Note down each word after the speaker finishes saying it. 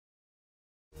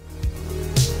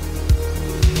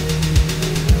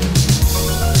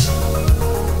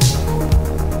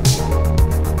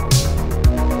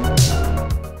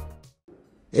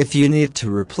If you need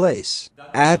to replace,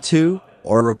 add to,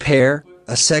 or repair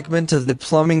a segment of the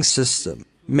plumbing system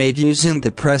made using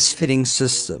the press fitting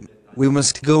system, we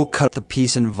must go cut the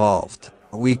piece involved.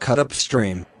 We cut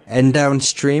upstream and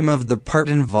downstream of the part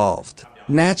involved.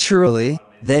 Naturally,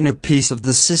 then a piece of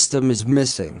the system is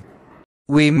missing.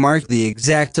 We mark the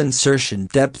exact insertion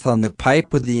depth on the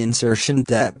pipe with the insertion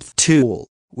depth tool.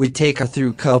 We take a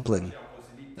through coupling,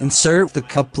 insert the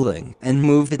coupling, and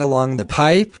move it along the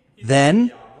pipe.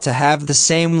 Then, to have the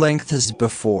same length as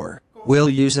before, we'll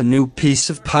use a new piece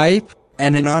of pipe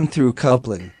and an on-through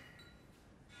coupling.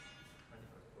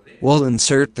 We'll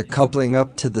insert the coupling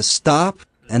up to the stop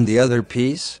and the other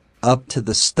piece up to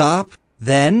the stop.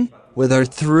 Then, with our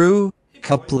through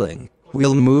coupling,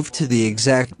 we'll move to the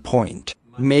exact point,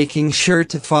 making sure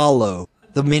to follow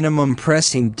the minimum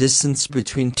pressing distance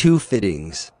between two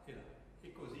fittings.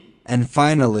 And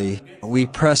finally, we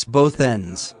press both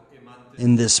ends.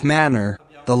 In this manner,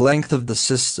 the length of the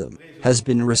system has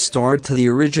been restored to the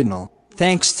original,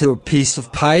 thanks to a piece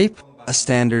of pipe, a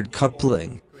standard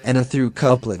coupling, and a through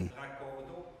coupling.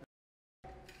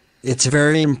 It's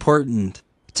very important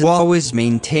to always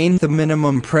maintain the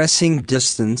minimum pressing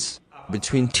distance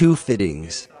between two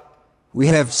fittings. We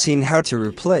have seen how to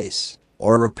replace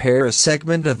or repair a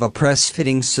segment of a press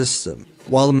fitting system,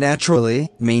 while naturally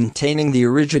maintaining the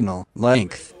original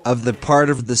length of the part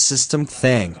of the system.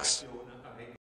 Thanks.